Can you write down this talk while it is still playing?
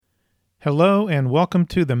Hello and welcome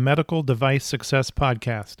to the Medical Device Success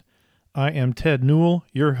Podcast. I am Ted Newell,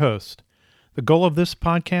 your host. The goal of this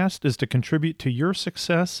podcast is to contribute to your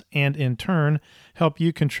success and, in turn, help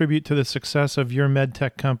you contribute to the success of your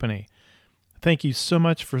medtech company. Thank you so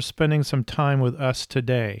much for spending some time with us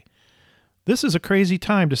today. This is a crazy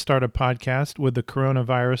time to start a podcast with the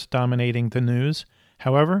coronavirus dominating the news.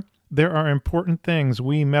 However, there are important things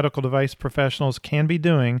we medical device professionals can be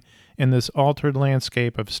doing in this altered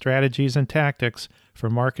landscape of strategies and tactics for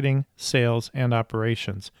marketing, sales, and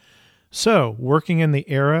operations. So, working in the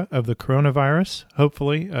era of the coronavirus,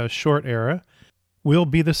 hopefully a short era, will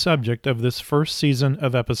be the subject of this first season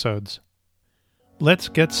of episodes. Let's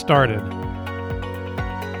get started.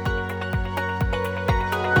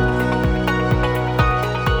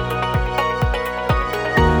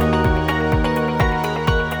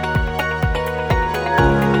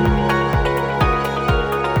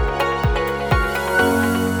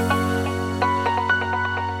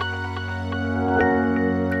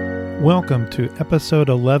 Welcome to episode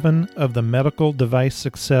 11 of the Medical Device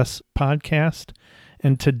Success Podcast,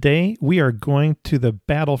 and today we are going to the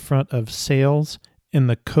battlefront of sales in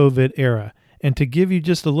the COVID era. And to give you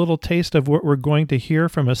just a little taste of what we're going to hear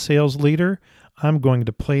from a sales leader, I'm going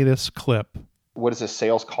to play this clip. What does a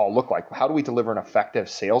sales call look like? How do we deliver an effective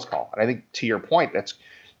sales call? And I think to your point,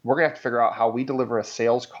 we're going to have to figure out how we deliver a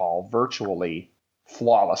sales call virtually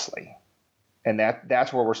flawlessly. And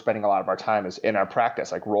that's where we're spending a lot of our time is in our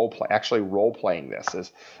practice, like role playing this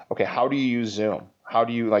is, okay, how do you use Zoom? How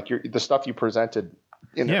do you the stuff you presented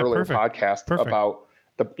in the earlier podcast about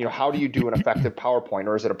how do you do an effective PowerPoint,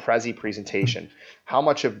 or is it a Prezi presentation? How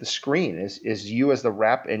much of the screen is you as the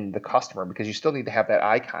rep and the customer, because you still need to have that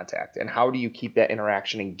eye contact, and how do you keep that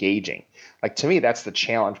interaction engaging? Like, to me, that's the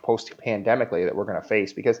challenge post-pandemically that we're going to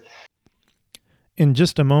face, because in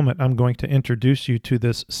just a moment, I'm going to introduce you to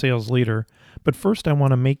this sales leader, but first I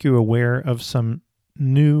want to make you aware of some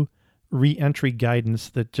new re-entry guidance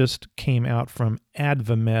that just came out from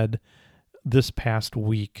AdvaMed this past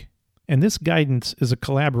week. And this guidance is a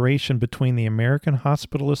collaboration between the American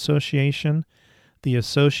Hospital Association, the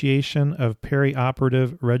Association of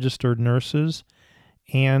Perioperative Registered Nurses,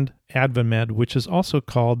 and AdvaMed, which is also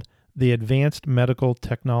called the Advanced Medical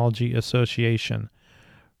Technology Association.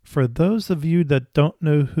 For those of you that don't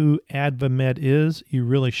know who AdvaMed is, you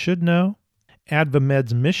really should know.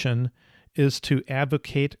 AdvaMed's mission is to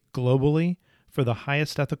advocate globally for the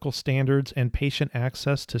highest ethical standards and patient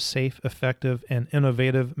access to safe, effective, and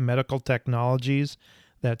innovative medical technologies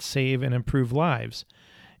that save and improve lives.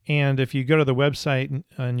 And if you go to the website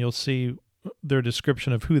and you'll see their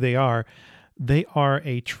description of who they are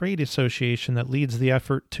a trade association that leads the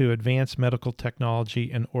effort to advance medical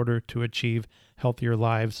technology in order to achieve healthier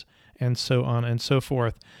lives, and so on and so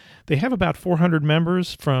forth. They have about 400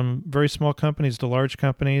 members from very small companies to large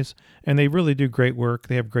companies, and they really do great work.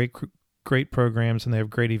 They have great programs, and they have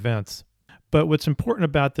great events. But what's important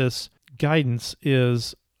about this guidance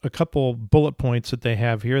is a couple bullet points that they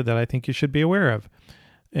have here that I think you should be aware of.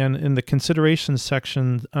 And in the considerations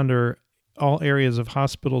section under all areas of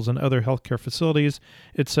hospitals and other healthcare facilities,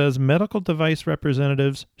 it says medical device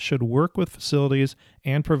representatives should work with facilities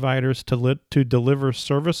and providers to deliver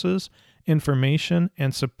services, information,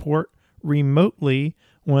 and support remotely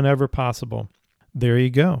whenever possible. There you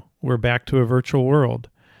go. We're back to a virtual world.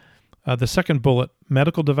 The second bullet,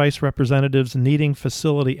 medical device representatives needing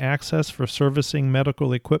facility access for servicing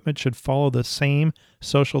medical equipment should follow the same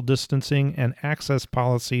social distancing and access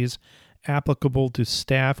policies applicable to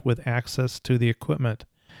staff with access to the equipment.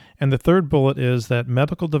 And the third bullet is that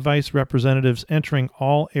medical device representatives entering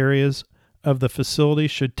all areas of the facility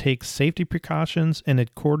should take safety precautions in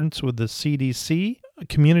accordance with the CDC,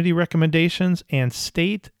 community recommendations, and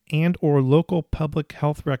state and or local public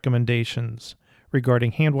health recommendations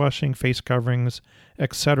regarding hand washing, face coverings,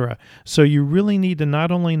 etc. So you really need to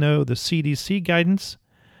not only know the CDC guidance,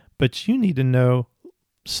 but you need to know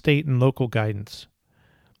state and local guidance.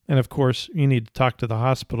 And of course, you need to talk to the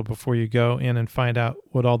hospital before you go in and find out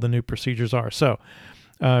what all the new procedures are. So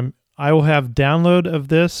I will have download of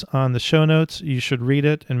this on the show notes. You should read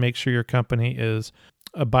it and make sure your company is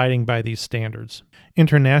abiding by these standards.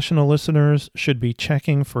 International listeners should be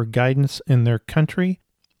checking for guidance in their country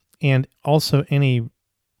and also any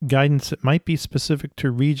guidance that might be specific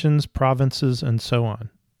to regions, provinces, and so on.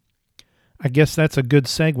 I guess that's a good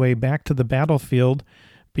segue back to the battlefield,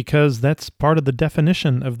 because that's part of the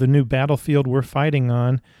definition of the new battlefield we're fighting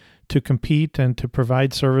on to compete and to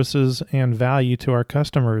provide services and value to our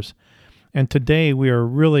customers. And today we are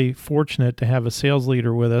really fortunate to have a sales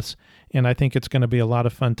leader with us, and I think it's going to be a lot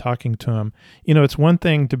of fun talking to him. You know, it's one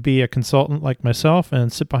thing to be a consultant like myself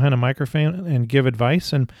and sit behind a microphone and give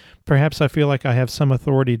advice, and perhaps I feel like I have some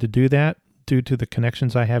authority to do that due to the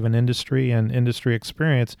connections I have in industry and industry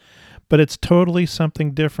experience. But it's totally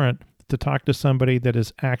something different to talk to somebody that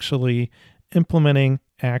is actually implementing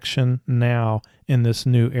action now in this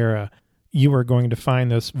new era. You are going to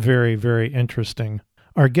find this very, very interesting.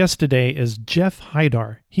 Our guest today is Jeff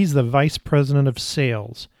Haidar. He's the Vice President of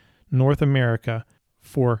Sales, North America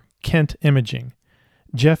for Kent Imaging.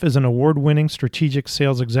 Jeff is an award-winning strategic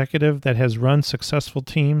sales executive that has run successful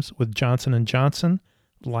teams with Johnson & Johnson,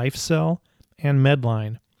 LifeCell, and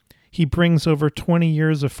Medline. He brings over 20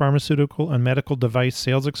 years of pharmaceutical and medical device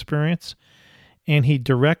sales experience, and he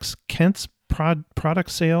directs Kent's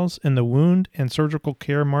product sales in the wound and surgical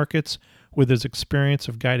care markets with his experience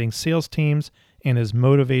of guiding sales teams and his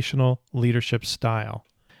motivational leadership style.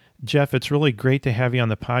 Jeff, it's really great to have you on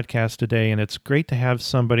the podcast today, and it's great to have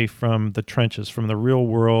somebody from the trenches, from the real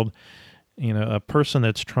world, you know, a person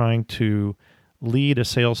that's trying to lead a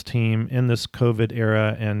sales team in this COVID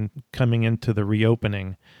era and coming into the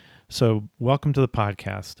reopening. So welcome to the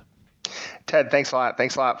podcast. Ted, thanks a lot.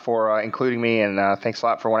 Thanks a lot for including me, and thanks a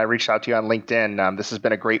lot for when I reached out to you on LinkedIn. This has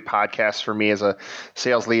been a great podcast for me as a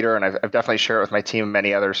sales leader, and I've definitely shared it with my team and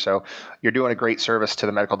many others. So you're doing a great service to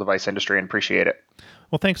the medical device industry, and appreciate it.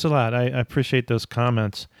 Well, thanks a lot. I appreciate those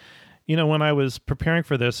comments. You know, when I was preparing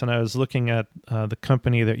for this and I was looking at the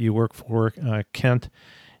company that you work for, Kent,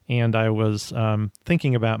 and I was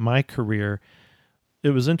thinking about my career, it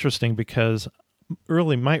was interesting because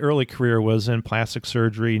my early career was in plastic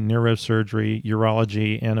surgery, neurosurgery,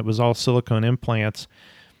 urology, and it was all silicone implants.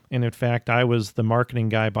 And in fact, I was the marketing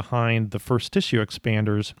guy behind the first tissue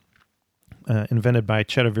expanders invented by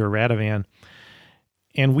Chedivir Radovan.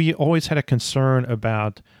 And we always had a concern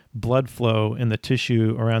about blood flow in the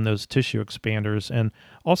tissue around those tissue expanders, and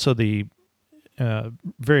also the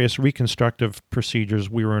various reconstructive procedures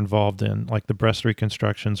we were involved in, like the breast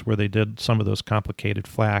reconstructions where they did some of those complicated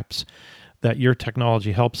flaps that your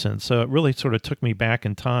technology helps in. So it really sort of took me back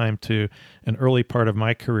in time to an early part of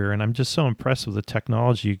my career, and I'm just so impressed with the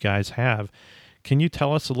technology you guys have. Can you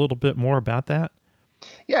tell us a little bit more about that?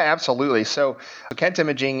 Yeah, absolutely. So Kent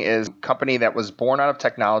Imaging is a company that was born out of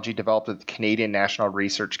technology developed at the Canadian National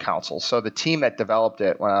Research Council. So the team that developed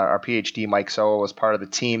it, our PhD, Mike Soa, was part of the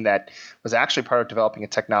team that was actually part of developing a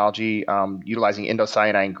technology utilizing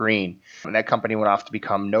indocyanine green. And that company went off to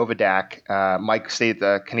become Novadac. Mike stayed at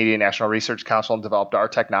the Canadian National Research Council and developed our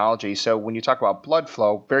technology. So when you talk about blood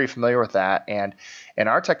flow, very familiar with that. And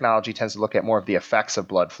our technology tends to look at more of the effects of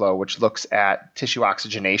blood flow, which looks at tissue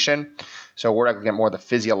oxygenation. So we're looking at more of the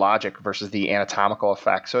physiologic versus the anatomical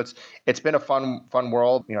effect. So it's been a fun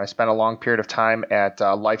world. You know, I spent a long period of time at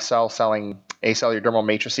LifeCell selling acellular dermal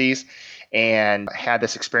matrices and had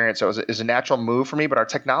this experience. So it was a natural move for me, but our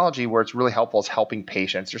technology where it's really helpful is helping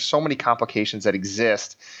patients. There's so many complications that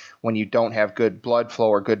exist when you don't have good blood flow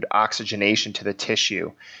or good oxygenation to the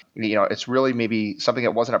tissue. You know, it's really maybe something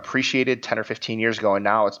that wasn't appreciated 10 or 15 years ago, and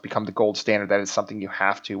now it's become the gold standard that it's something you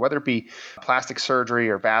have to, whether it be plastic surgery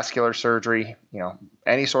or vascular surgery, you know,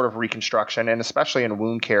 any sort of reconstruction, and especially in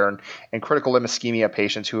wound care and critical limb ischemia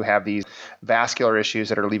patients who have these vascular issues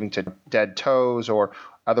that are leading to dead toes or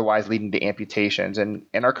otherwise leading to amputations. And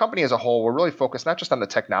our company as a whole, we're really focused not just on the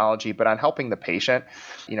technology, but on helping the patient.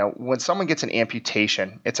 You know, when someone gets an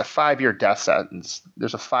amputation, it's a 5-year death sentence.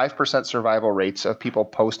 There's a 5% survival rates of people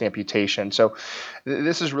post-amputation. So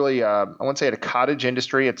this is really, I wouldn't say a cottage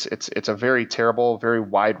industry. It's a very terrible, very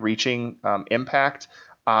wide-reaching impact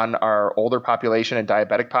on our older population and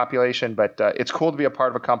diabetic population, but it's cool to be a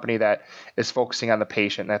part of a company that is focusing on the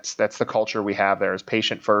patient. That's the culture we have there, is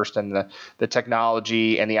patient first, and the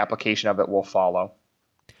technology and the application of it will follow.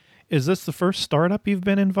 Is this the first startup you've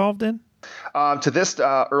been involved in? To this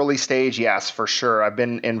early stage, yes, for sure. I've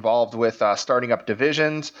been involved with starting up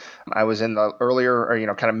divisions. I was in the earlier,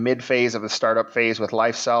 or, kind of mid phase of the startup phase with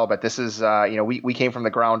LifeCell, but this is, we came from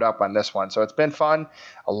the ground up on this one. So it's been fun.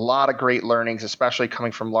 A lot of great learnings, especially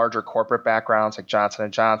coming from larger corporate backgrounds like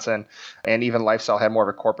Johnson & Johnson, and even LifeCell had more of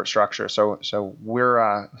a corporate structure. So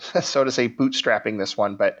we're, so to say, bootstrapping this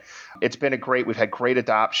one, but it's been we've had great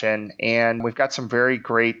adoption, and we've got some very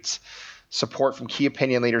great support from key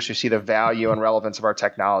opinion leaders who see the value and relevance of our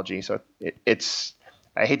technology. So it's,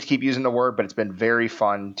 I hate to keep using the word, but it's been very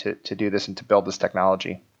fun to do this and to build this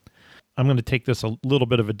technology. I'm going to take this a little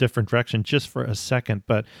bit of a different direction just for a second.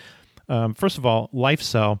 But first of all,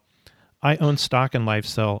 LifeCell, I owned stock in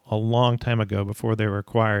LifeCell a long time ago before they were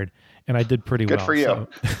acquired, and I did pretty Good well. for you.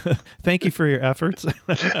 So thank you for your efforts.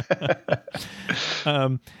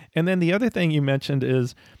 And then the other thing you mentioned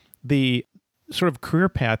is the sort of career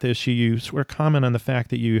path issue. You sort of comment on the fact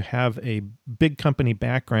that you have a big company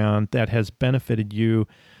background that has benefited you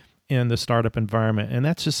in the startup environment. And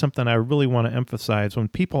that's just something I really want to emphasize. When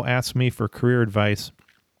people ask me for career advice,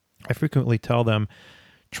 I frequently tell them,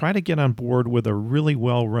 try to get on board with a really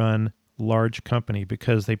well-run large company,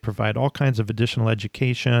 because they provide all kinds of additional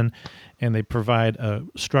education and they provide a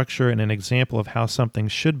structure and an example of how something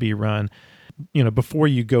should be run, before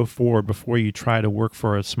you go forward, before you try to work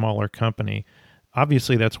for a smaller company.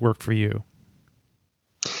 Obviously, that's worked for you.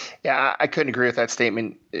 Yeah, I couldn't agree with that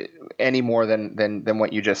statement any more than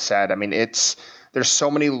what you just said. I mean, there's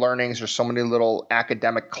so many learnings, there's so many little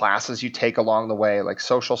academic classes you take along the way, like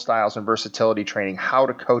social styles and versatility training, how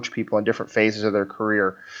to coach people in different phases of their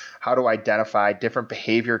career, how to identify different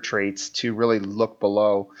behavior traits to really look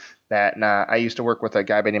below that. And I used to work with a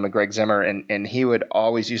guy by the name of Greg Zimmer, and he would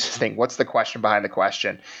always use to think, what's the question behind the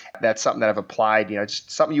question? That's something that I've applied,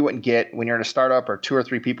 just something you wouldn't get when you're in a startup or 2 or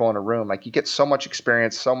 3 people in a room. Like, you get so much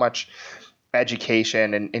experience, so much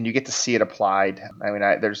education, and you get to see it applied. I mean,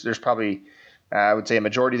 there's probably, I would say, a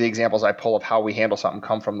majority of the examples I pull of how we handle something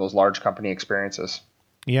come from those large company experiences.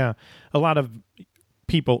 Yeah. A lot of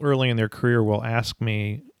people early in their career will ask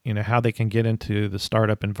me, how they can get into the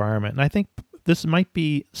startup environment. And I think this might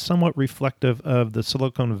be somewhat reflective of the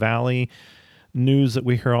Silicon Valley news that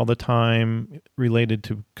we hear all the time related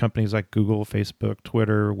to companies like Google, Facebook,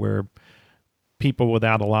 Twitter, where people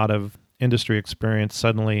without a lot of industry experience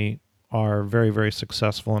suddenly are very, very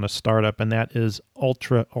successful in a startup. And that is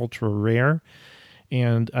ultra, ultra rare.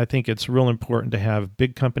 And I think it's real important to have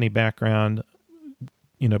big company background.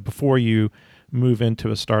 Before you move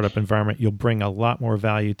into a startup environment, you'll bring a lot more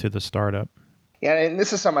value to the startup. Yeah, and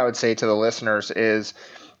this is something I would say to the listeners is,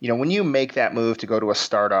 when you make that move to go to a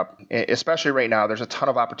startup, especially right now, there's a ton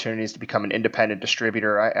of opportunities to become an independent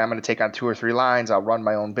distributor. I'm going to take on 2 or 3 lines. I'll run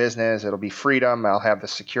my own business. It'll be freedom. I'll have the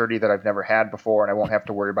security that I've never had before, and I won't have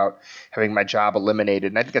to worry about having my job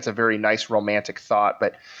eliminated. And I think that's a very nice romantic thought.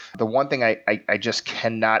 But the one thing I just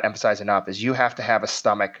cannot emphasize enough is you have to have a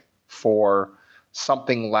stomach for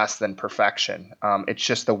something less than perfection. It's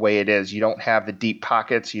just the way it is. You don't have the deep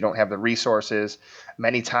pockets. You don't have the resources.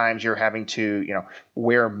 Many times you're having to,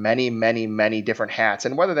 wear many, many, many different hats.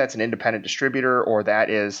 And whether that's an independent distributor or that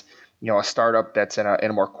is, a startup that's in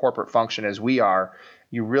a more corporate function as we are,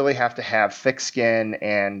 you really have to have thick skin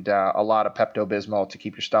and a lot of Pepto-Bismol to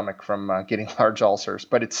keep your stomach from getting large ulcers.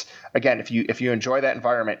 But it's, again, if you enjoy that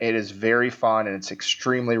environment, it is very fun and it's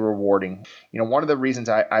extremely rewarding. One of the reasons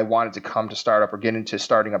I wanted to come to startup or get into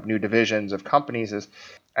starting up new divisions of companies is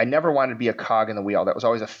I never wanted to be a cog in the wheel. That was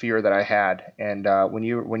always a fear that I had. And when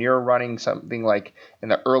you're running something like in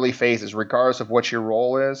the early phases, regardless of what your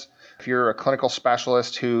role is, if you're a clinical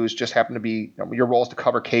specialist who's just happened to be, your role is to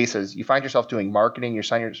cover cases, you find yourself doing marketing, you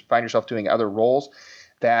find yourself doing other roles,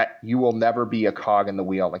 that you will never be a cog in the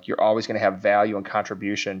wheel. Like, you're always going to have value and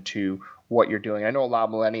contribution to what you're doing. I know a lot of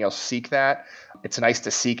millennials seek that. It's nice to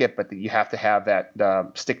seek it, but you have to have that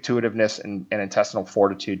stick-to-itiveness and intestinal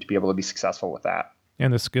fortitude to be able to be successful with that.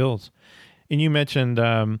 And the skills. And you mentioned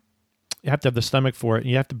you have to have the stomach for it.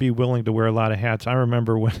 You have to be willing to wear a lot of hats. I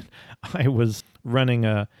remember when I was running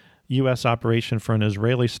a U.S. operation for an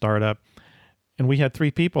Israeli startup, and we had 3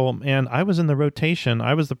 people, and I was in the rotation.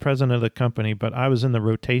 I was the president of the company, but I was in the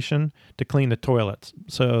rotation to clean the toilets.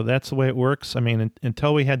 So that's the way it works. I mean,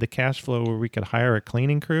 until we had the cash flow where we could hire a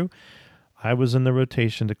cleaning crew, I was in the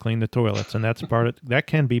rotation to clean the toilets, and that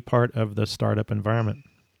can be part of the startup environment.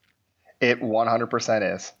 It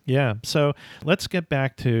 100% is. Yeah. So let's get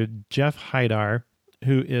back to Jeff Haidar,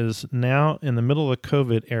 who is now in the middle of the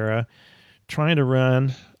COVID era, trying to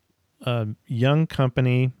run a young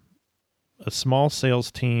company, a small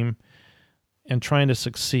sales team, and trying to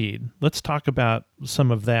succeed. Let's talk about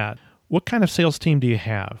some of that. What kind of sales team do you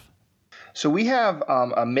have? So we have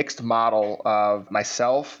a mixed model of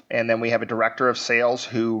myself, and then we have a director of sales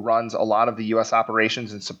who runs a lot of the U.S.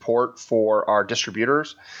 operations and support for our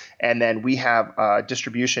distributors. And then we have a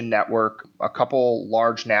distribution network, a couple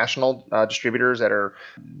large national distributors that are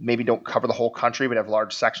maybe don't cover the whole country, but have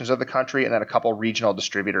large sections of the country, and then a couple regional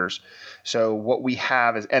distributors. So what we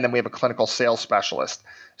have is, and then we have a clinical sales specialist.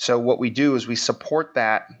 So what we do is we support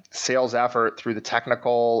that sales effort through the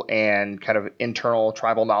technical and kind of internal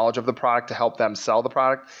tribal knowledge of the product to help them sell the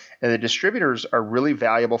product. And the distributors are really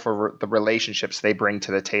valuable for the relationships they bring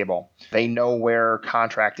to the table. They know where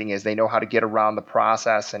contracting is. They know how to get around the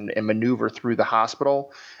process and and maneuver through the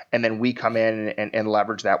hospital, and then we come in and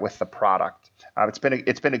leverage that with the product. It's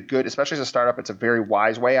been a good, especially as a startup, it's a very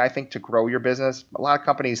wise way, I think, to grow your business. A lot of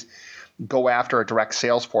companies go after a direct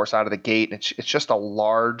sales force out of the gate, and it's just a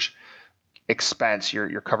large expense.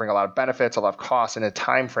 You're covering a lot of benefits, a lot of costs in a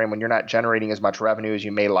time frame when you're not generating as much revenue as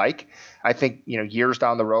you may like. I think years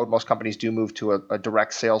down the road, most companies do move to a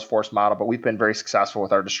direct sales force model, but we've been very successful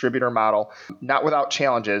with our distributor model, not without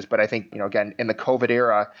challenges. But I think again, in the COVID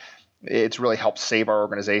era, it's really helped save our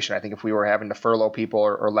organization. I think if we were having to furlough people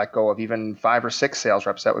or let go of even 5 or 6 sales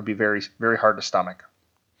reps, that would be very, very hard to stomach.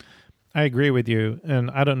 I agree with you.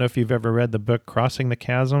 And I don't know if you've ever read the book Crossing the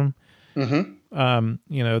Chasm. Mm-hmm.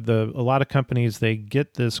 A lot of companies, they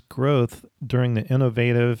get this growth during the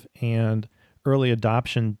innovative and early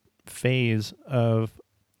adoption phase of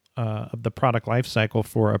the product life cycle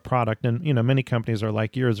for a product. And, many companies are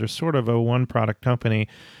like yours. They're sort of a one product company.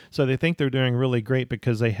 So they think they're doing really great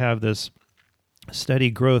because they have this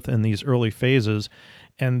steady growth in these early phases.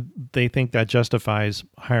 And they think that justifies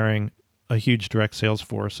hiring a huge direct sales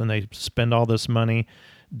force. And they spend all this money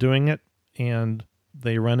doing it, and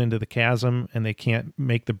they run into the chasm and they can't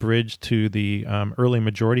make the bridge to the early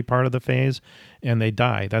majority part of the phase, and they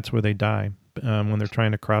die. That's where they die when they're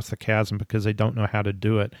trying to cross the chasm, because they don't know how to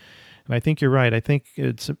do it. And I think you're right. I think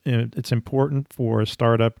it's important for a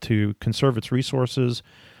startup to conserve its resources,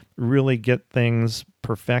 really get things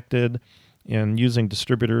perfected, and using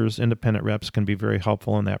distributors, independent reps can be very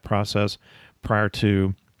helpful in that process prior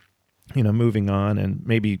to moving on and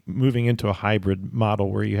maybe moving into a hybrid model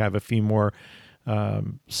where you have a few more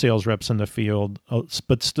sales reps in the field,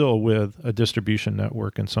 but still with a distribution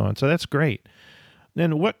network and so on. So that's great.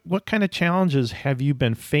 Then what kind of challenges have you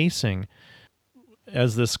been facing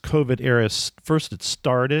as this COVID era? First it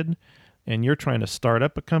started, and you're trying to start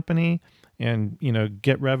up a company and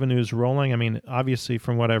get revenues rolling. I mean, obviously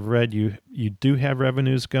from what I've read, you do have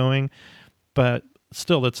revenues going, but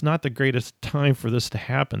still it's not the greatest time for this to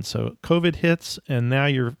happen. So COVID hits, and now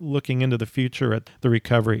you're looking into the future at the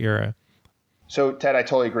recovery era. So, Ted, I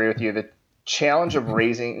totally agree with you. The challenge of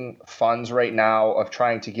raising funds right now, of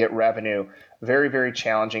trying to get revenue, very, very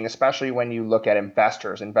challenging, especially when you look at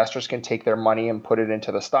investors. Investors can take their money and put it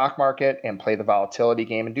into the stock market and play the volatility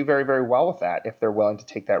game and do very, very well with that if they're willing to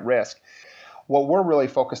take that risk. What we're really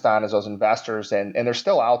focused on is those investors, and they're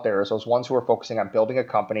still out there, is those ones who are focusing on building a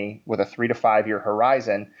company with a 3 to 5 year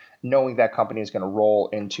horizon, knowing that company is going to roll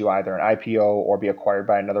into either an IPO or be acquired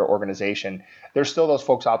by another organization. There's still those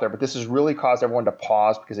folks out there, but this has really caused everyone to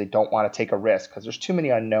pause because they don't want to take a risk because there's too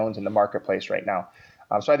many unknowns in the marketplace right now.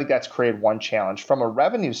 So I think that's created one challenge. From a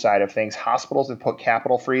revenue side of things, hospitals have put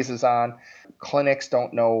capital freezes on. Clinics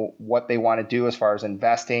don't know what they want to do as far as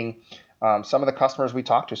investing. Some of the customers we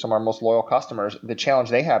talk to, some of our most loyal customers, the challenge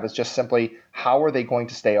they have is just simply how are they going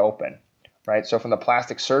to stay open, right? So from the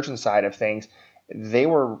plastic surgeon side of things,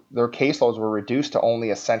 their caseloads were reduced to only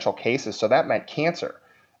essential cases. So that meant cancer.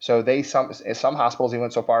 So some hospitals even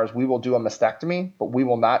went so far as, we will do a mastectomy, but we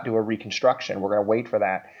will not do a reconstruction. We're going to wait for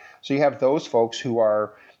that. So you have those folks who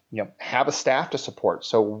are, have a staff to support.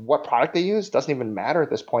 So what product they use doesn't even matter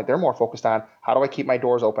at this point. They're more focused on, how do I keep my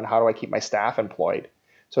doors open? How do I keep my staff employed?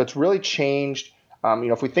 So it's really changed.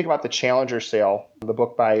 If we think about the Challenger sale, the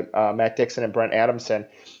book by Matt Dixon and Brent Adamson,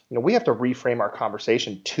 we have to reframe our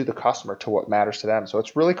conversation to the customer, to what matters to them. So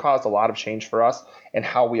it's really caused a lot of change for us in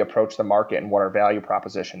how we approach the market and what our value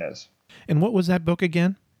proposition is. And what was that book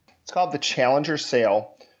again? It's called The Challenger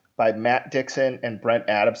Sale by Matt Dixon and Brent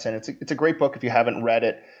Adamson. It's a great book if you haven't read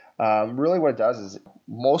it. Really what it does is,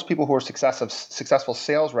 most people who are successful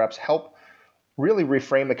sales reps help really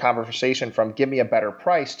reframe the conversation from give me a better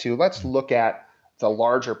price to let's look at the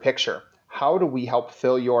larger picture. How do we help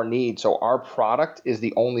fill your need? So our product is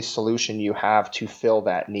the only solution you have to fill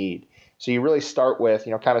that need. So you really start with,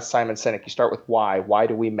 kind of Simon Sinek, you start with why. Why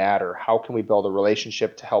do we matter? How can we build a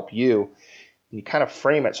relationship to help you? And you kind of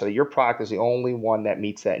frame it so that your product is the only one that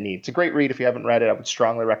meets that need. It's a great read. If you haven't read it, I would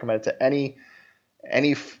strongly recommend it to any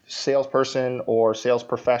salesperson or sales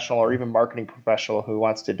professional or even marketing professional who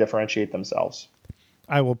wants to differentiate themselves.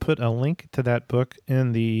 I will put a link to that book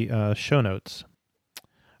in the show notes.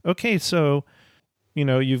 Okay, so,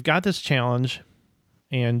 you've got this challenge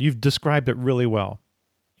and you've described it really well.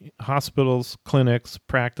 Hospitals, clinics,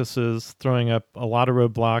 practices throwing up a lot of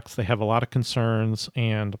roadblocks. They have a lot of concerns,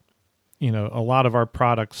 and, a lot of our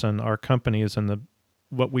products and our companies and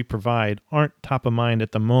what we provide aren't top of mind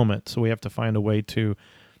at the moment. So we have to find a way to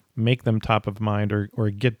make them top of mind or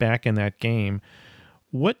get back in that game.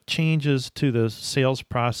 What changes to the sales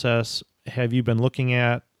process have you been looking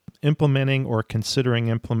at implementing or considering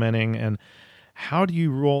implementing, and how do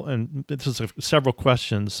you roll? And this is several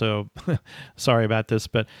questions, so sorry about this.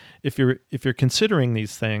 But if you're considering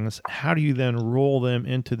these things, how do you then roll them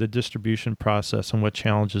into the distribution process, and what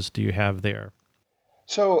challenges do you have there?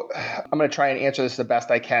 So I'm going to try and answer this the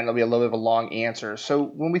best I can. It'll be a little bit of a long answer. So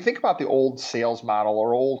when we think about the old sales model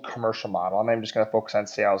or old commercial model, and I'm just going to focus on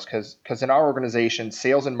sales because in our organization,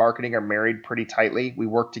 sales and marketing are married pretty tightly. We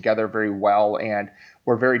work together very well, and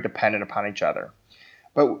we're very dependent upon each other.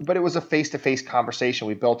 But it was a face-to-face conversation.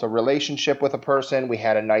 We built a relationship with a person. We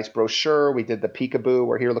had a nice brochure. We did the peekaboo.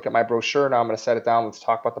 We're here, look at my brochure. Now I'm going to set it down. Let's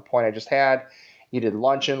talk about the point I just had. You did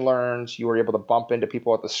lunch and learns. You were able to bump into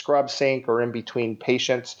people at the scrub sink or in between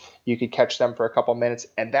patients. You could catch them for a couple minutes,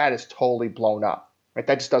 and that is totally blown up. Right?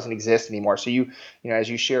 That just doesn't exist anymore. So you know, as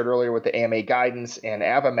you shared earlier with the AMA guidance and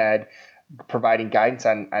AdvaMed providing guidance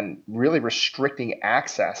on really restricting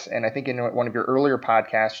access. And I think in one of your earlier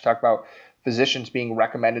podcasts, you talked about physicians being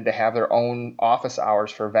recommended to have their own office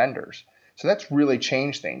hours for vendors. So that's really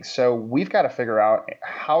changed things. So we've got to figure out,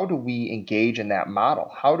 how do we engage in that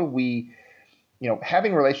model? How do we,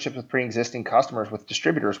 having relationships with pre-existing customers with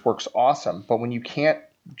distributors works awesome. But when you can't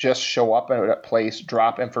just show up at a place,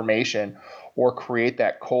 drop information, or create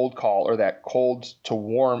that cold call or that cold to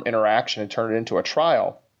warm interaction and turn it into a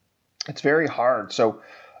trial, it's very hard. So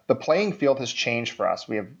the playing field has changed for us.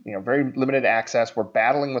 We have very limited access. We're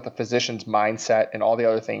battling with the physician's mindset and all the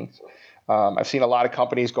other things. I've seen a lot of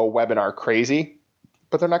companies go webinar crazy,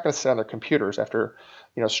 but they're not going to sit on their computers after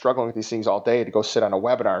struggling with these things all day to go sit on a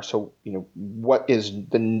webinar. So what is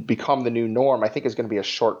become the new norm, I think, is going to be a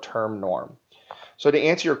short-term norm. So to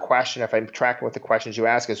answer your question, if I'm tracking with the questions you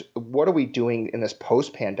ask, is what are we doing in this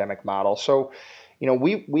post-pandemic model? So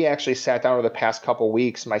we actually sat down over the past couple of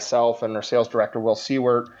weeks, myself and our sales director, Will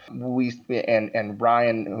Seward, and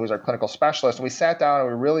Ryan, who's our clinical specialist, and we sat down and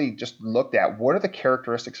we really just looked at what are the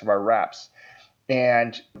characteristics of our reps.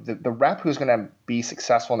 And the rep who's going to be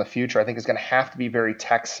successful in the future, I think, is going to have to be very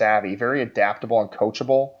tech savvy, very adaptable and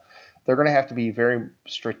coachable. They're going to have to be very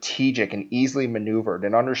strategic and easily maneuvered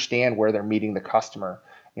and understand where they're meeting the customer.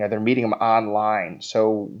 They're meeting them online.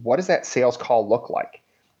 So what does that sales call look like?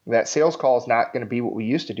 That sales call is not going to be what we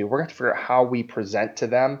used to do. We're going to have to figure out how we present to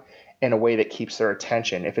them in a way that keeps their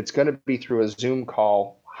attention. If it's going to be through a Zoom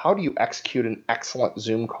call, how do you execute an excellent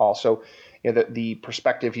Zoom call? So the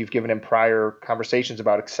perspective you've given in prior conversations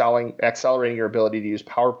about accelerating your ability to use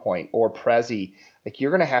PowerPoint or Prezi, like, you're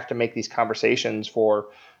going to have to make these conversations, for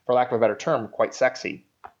lack of a better term, quite sexy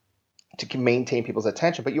to maintain people's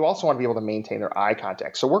attention. But you also want to be able to maintain their eye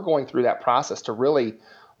contact. So we're going through that process to really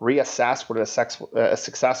reassess what a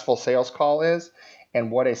successful sales call is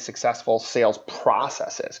and what a successful sales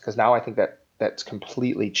process is, because now I think that's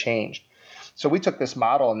completely changed. So we took this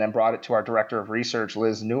model and then brought it to our director of research,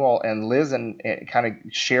 Liz Newell, and Liz kind of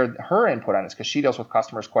shared her input on this because she deals with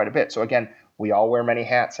customers quite a bit. So again, we all wear many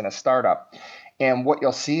hats in a startup. And what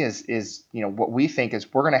you'll see is what we think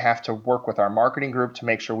is we're going to have to work with our marketing group to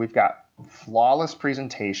make sure we've got flawless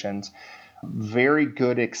presentations, very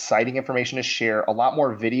good, exciting information to share, a lot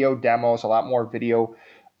more video demos, a lot more video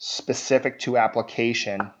specific to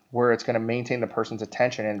application where it's going to maintain the person's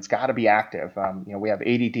attention, and it's got to be active. We have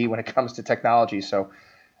ADD when it comes to technology. So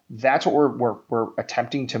that's what we're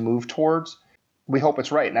attempting to move towards. We hope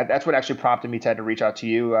it's right. And that's what actually prompted me, Ted, to reach out to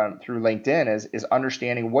you through LinkedIn is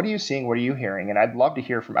understanding, what are you seeing? What are you hearing? And I'd love to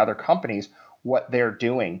hear from other companies what they're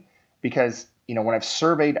doing, because when I've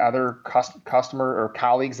surveyed other customer or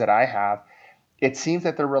colleagues that I have, it seems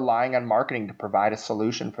that they're relying on marketing to provide a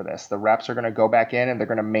solution for this. The reps are going to go back in and they're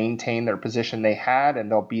going to maintain their position they had, and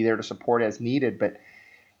they'll be there to support as needed. But,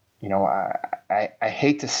 I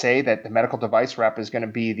hate to say that the medical device rep is going to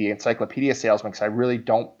be the encyclopedia salesman, because I really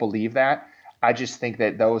don't believe that. I just think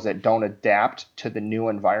that those that don't adapt to the new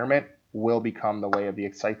environment will become the way of the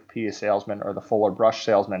encyclopedia salesman or the Fuller Brush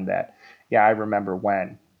salesman that, I remember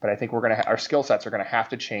when. But I think our skill sets are going to have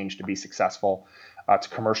to change to be successful to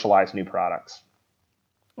commercialize new products.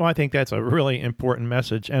 Well, I think that's a really important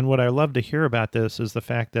message. And what I love to hear about this is the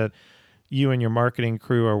fact that you and your marketing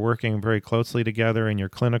crew are working very closely together, and your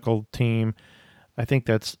clinical team. I think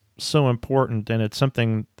that's so important, and it's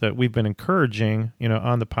something that we've been encouraging,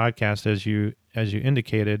 on the podcast, as you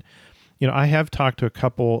indicated. I have talked to a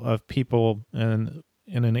couple of people in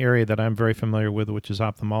an area that I'm very familiar with, which is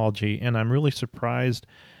ophthalmology, and I'm really surprised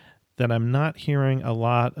that I'm not hearing a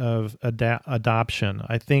lot of adoption.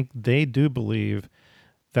 I think they do believe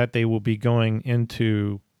that they will be going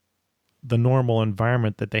into the normal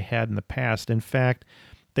environment that they had in the past. In fact,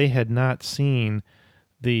 they had not seen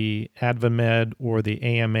the AdvaMed or the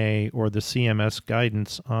AMA or the CMS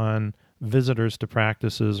guidance on visitors to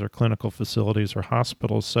practices or clinical facilities or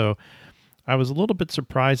hospitals. So I was a little bit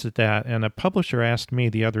surprised at that. And a publisher asked me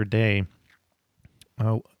the other day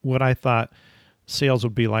what I thought sales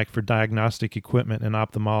would be like for diagnostic equipment and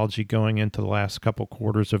ophthalmology going into the last couple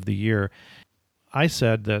quarters of the year. I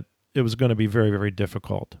said that it was going to be very, very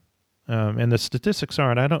difficult. And the statistics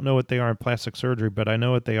aren't, I don't know what they are in plastic surgery, but I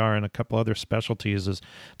know what they are in a couple other specialties, is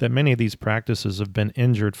that many of these practices have been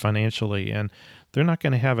injured financially and they're not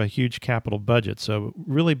going to have a huge capital budget. So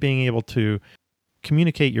really being able to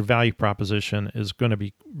communicate your value proposition is going to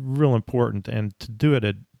be real important, and to do it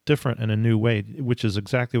a different and a new way, which is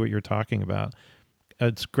exactly what you're talking about.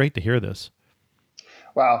 It's great to hear this.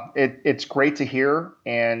 Well, it's great to hear.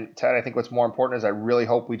 And Ted, I think what's more important is I really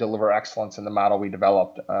hope we deliver excellence in the model we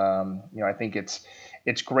developed. I think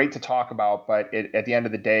it's great to talk about, but at the end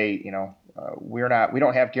of the day, we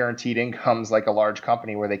don't have guaranteed incomes like a large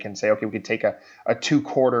company where they can say, okay, we could take a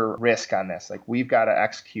 2-quarter risk on this. Like, we've got to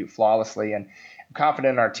execute flawlessly, and I'm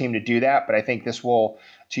confident in our team to do that. But I think this will,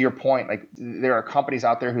 to your point, like, there are companies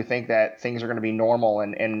out there who think that things are going to be normal.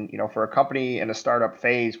 And for a company in a startup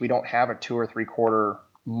phase, we don't have a 2 or 3 quarter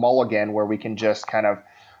mulligan where we can just kind of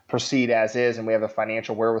proceed as is and we have the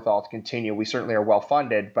financial wherewithal to continue. We certainly are well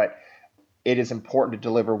funded, but it is important to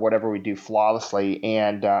deliver whatever we do flawlessly.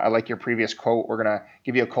 And I like your previous quote, we're going to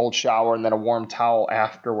give you a cold shower and then a warm towel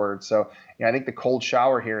afterwards. So I think the cold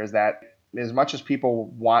shower here is that as much as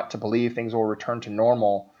people want to believe things will return to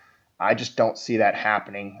normal, I just don't see that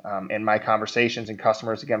happening in my conversations and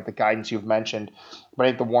customers, again, with the guidance you've mentioned. But I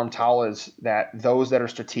think the warm towel is that those that are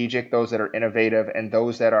strategic, those that are innovative, and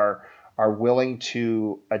those that are willing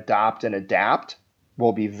to adopt and adapt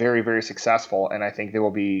will be very, very successful. And I think they will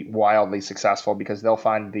be wildly successful because they'll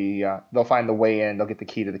find the way in. They'll get the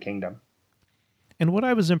key to the kingdom. And what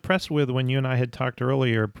I was impressed with when you and I had talked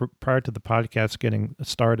earlier, prior to the podcast getting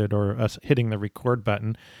started or us hitting the record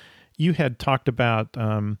button, you had talked about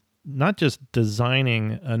not just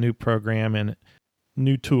designing a new program and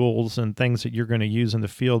new tools and things that you're going to use in the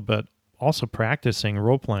field, but also practicing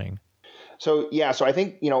role-playing. So I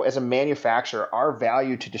think, as a manufacturer, our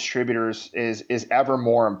value to distributors is ever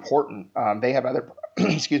more important. They have other,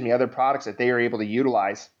 other products that they are able to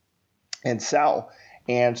utilize and sell.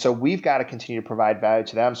 And so we've got to continue to provide value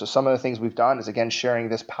to them. So some of the things we've done is, again, sharing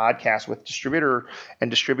this podcast with distributor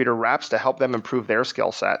reps to help them improve their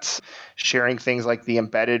skill sets. Sharing things like the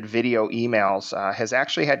embedded video emails has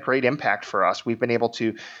actually had great impact for us. We've been able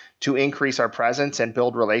to increase our presence and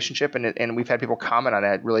build relationship. And we've had people comment on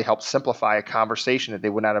that. It really helps simplify a conversation that they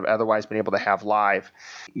would not have otherwise been able to have live.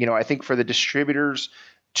 I think for the distributors,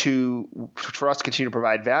 for us to continue to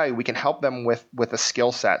provide value, we can help them with a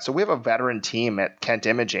skill set. So we have a veteran team at Kent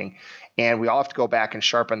Imaging, and we all have to go back and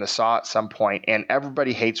sharpen the saw at some point. And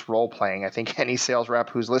everybody hates role playing. I think any sales rep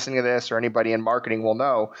who's listening to this or anybody in marketing will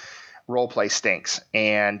know role play stinks.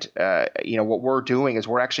 And what we're doing is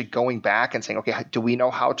we're actually going back and saying, okay, do we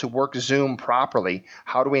know how to work Zoom properly?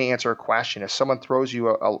 How do we answer a question? If someone throws you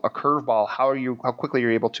a curveball, how quickly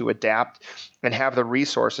you're able to adapt and have the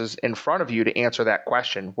resources in front of you to answer that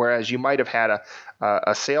question? Whereas you might have had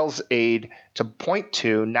a sales aid to point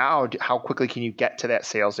to, now how quickly can you get to that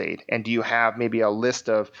sales aid? And do you have maybe a list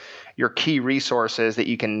of your key resources that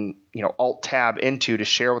you can alt tab into to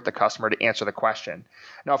share with the customer to answer the question?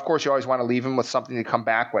 Now, of course, you always want to leave them with something to come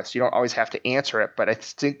back with, so you don't always have to answer it, but I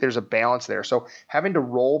think there's a balance there. So having to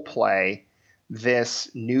role play this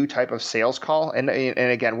new type of sales call, and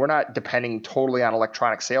again, we're not depending totally on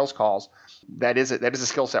electronic sales calls. That is a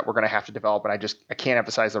skill set we're going to have to develop, and I can't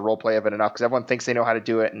emphasize the role play of it enough, because everyone thinks they know how to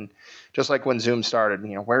do it. And just like when Zoom started,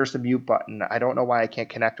 where's the mute button? I don't know why I can't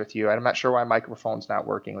connect with you. I'm not sure why my microphone's not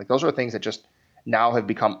working. Like, those are things that just now have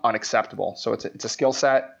become unacceptable. So it's a skill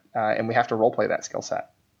set, and we have to role play that skill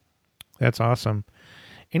set. That's awesome.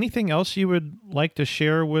 Anything else you would like to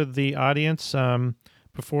share with the audience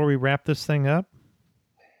before we wrap this thing up?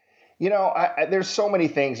 There's so many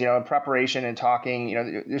things, in preparation and talking,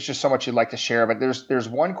 there's just so much you'd like to share. But there's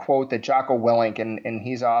one quote that Jocko Willink, and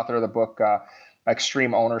he's the author of the book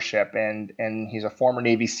Extreme Ownership, and he's a former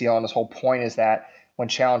Navy SEAL, and his whole point is that when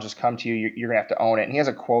challenges come to you, you're going to have to own it. And he has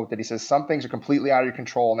a quote that he says, some things are completely out of your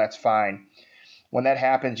control, and that's fine. When that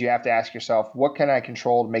happens, you have to ask yourself, what can I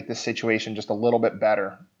control to make this situation just a little bit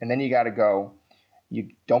better? And then you got to go. You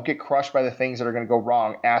don't get crushed by the things that are going to go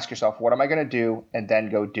wrong. Ask yourself, what am I going to do? And then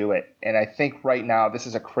go do it. And I think right now, this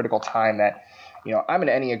is a critical time that, I'm an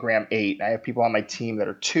Enneagram 8. And I have people on my team that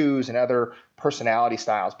are 2s and other personality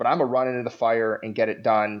styles, but I'm a run into the fire and get it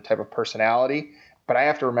done type of personality. But I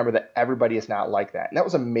have to remember that everybody is not like that. And that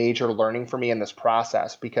was a major learning for me in this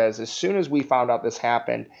process, because as soon as we found out this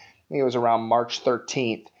happened, I think it was around March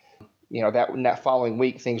 13th, that following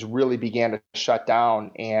week, things really began to shut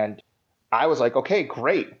down. And I was like, okay,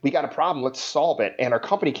 great. We got a problem. Let's solve it. And our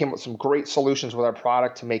company came up with some great solutions with our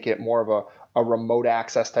product to make it more of a remote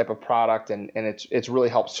access type of product. And it's really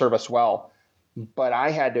helped serve us well. But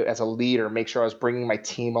I had to, as a leader, make sure I was bringing my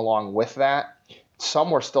team along with that.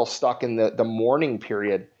 Some were still stuck in the mourning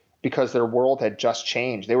period because their world had just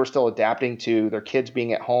changed. They were still adapting to their kids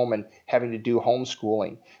being at home and having to do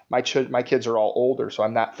homeschooling. My kids are all older, so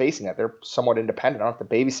I'm not facing that. They're somewhat independent. I don't have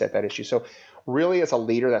to babysit that issue. So really, as a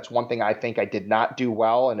leader, that's one thing I think I did not do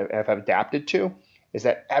well and have adapted to, is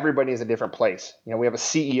that everybody is a different place. We have a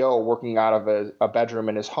CEO working out of a bedroom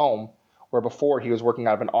in his home, where before he was working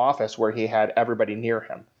out of an office where he had everybody near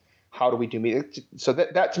him. How do we do meetings? So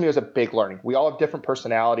that to me was a big learning. We all have different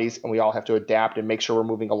personalities, and we all have to adapt and make sure we're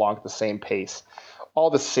moving along at the same pace. All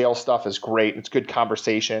the sales stuff is great. It's good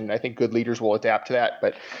conversation. I think good leaders will adapt to that,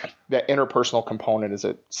 but that interpersonal component is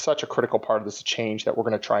such a critical part of this change that we're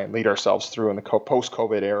going to try and lead ourselves through in the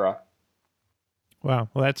post-COVID era. Wow.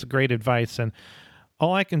 Well, that's great advice. And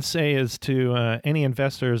all I can say is to any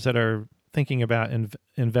investors that are thinking about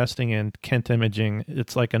investing in Kent Imaging,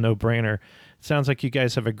 it's like a no-brainer. It sounds like you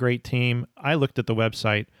guys have a great team. I looked at the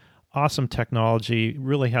website. Awesome technology,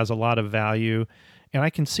 really has a lot of value. And I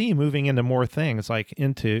can see moving into more things, like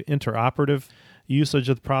into interoperative usage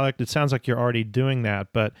of the product. It sounds like you're already doing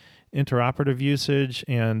that, but interoperative usage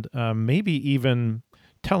and maybe even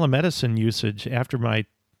telemedicine usage after my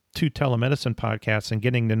 2 telemedicine podcasts and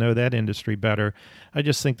getting to know that industry better. I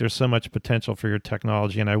just think there's so much potential for your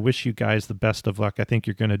technology, and I wish you guys the best of luck. I think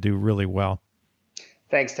you're going to do really well.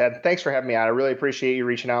 Thanks, Ted. Thanks for having me on. I really appreciate you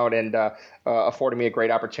reaching out and affording me a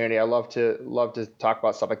great opportunity. I love to talk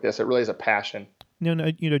about stuff like this. It really is a passion.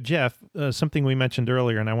 No, Jeff, something we mentioned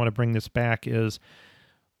earlier, and I want to bring this back, is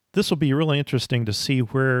this will be really interesting to see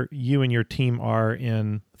where you and your team are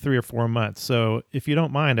in 3 or 4 months. So if you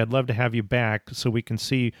don't mind, I'd love to have you back so we can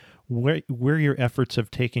see where your efforts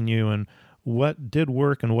have taken you and what did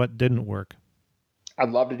work and what didn't work. I'd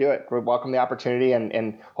love to do it. We welcome the opportunity,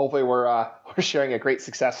 and hopefully we're sharing a great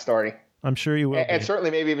success story. I'm sure you will. And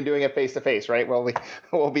certainly maybe even doing it face-to-face, right? Well,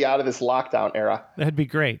 we'll be out of this lockdown era. That'd be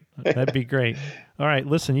great. That'd be great. All right,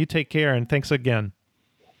 listen, you take care, and thanks again.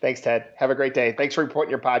 Thanks, Ted. Have a great day. Thanks for putting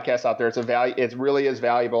your podcast out there. It really is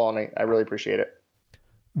valuable, and I really appreciate it.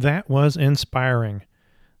 That was inspiring.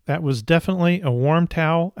 That was definitely a warm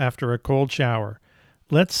towel after a cold shower.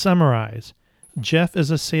 Let's summarize. Jeff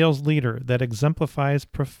is a sales leader that exemplifies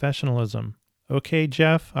professionalism. Okay,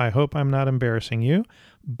 Jeff, I hope I'm not embarrassing you,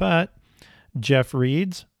 but Jeff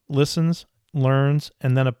reads, listens, learns,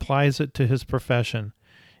 and then applies it to his profession.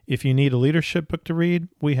 If you need a leadership book to read,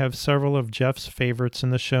 we have several of Jeff's favorites in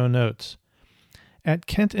the show notes. At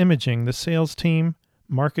Kent Imaging, the sales team,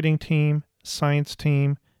 marketing team, science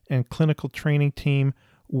team, and clinical training team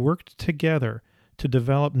worked together to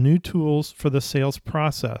develop new tools for the sales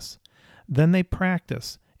process. Then they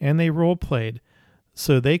practiced and they role-played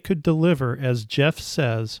so they could deliver, as Jeff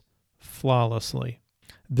says, flawlessly.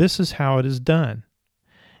 This is how it is done.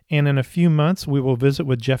 And in a few months, we will visit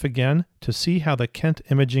with Jeff again to see how the Kent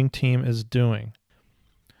Imaging team is doing.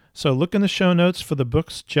 So look in the show notes for the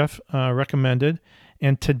books Jeff recommended.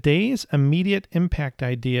 And today's immediate impact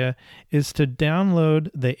idea is to download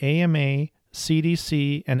the AMA,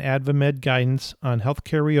 CDC, and AdvaMed guidance on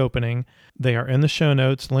healthcare reopening. They are in the show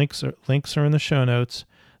notes. Links are in the show notes.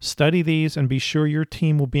 Study these and be sure your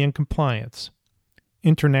team will be in compliance.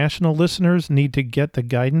 International listeners need to get the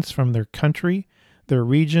guidance from their country, their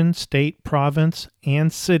region, state, province,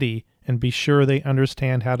 and city, and be sure they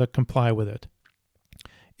understand how to comply with it.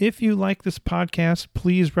 If you like this podcast,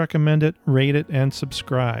 please recommend it, rate it, and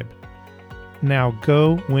subscribe. Now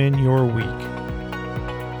go win your week.